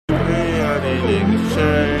niggas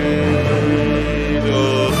change.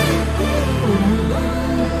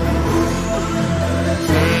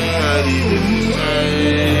 Say how these niggas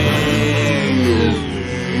change.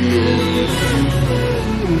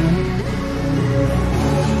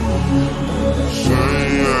 Say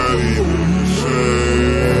how these niggas change.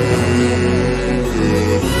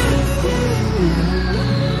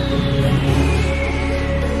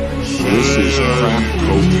 This is crack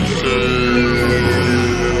cocaine.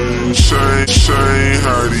 Shame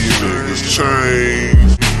how these niggas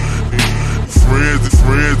change.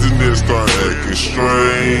 Friends and then start acting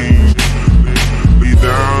strange. Be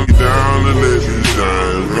down and let this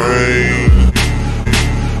die in vain.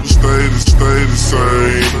 Stay the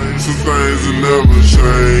same. Some things will never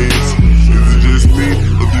change. Is it just me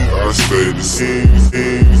or do I stay the same?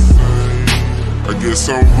 I guess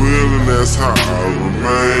I'm real and that's how I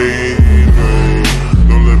remain.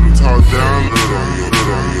 Don't let them talk down, hurt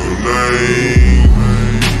on your name.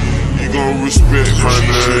 You gon' respect my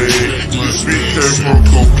name. This beat came from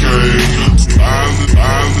cocaine.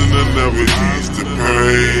 Island will never ease the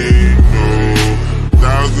pain. No,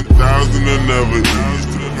 thousand will never ease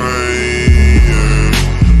the pain.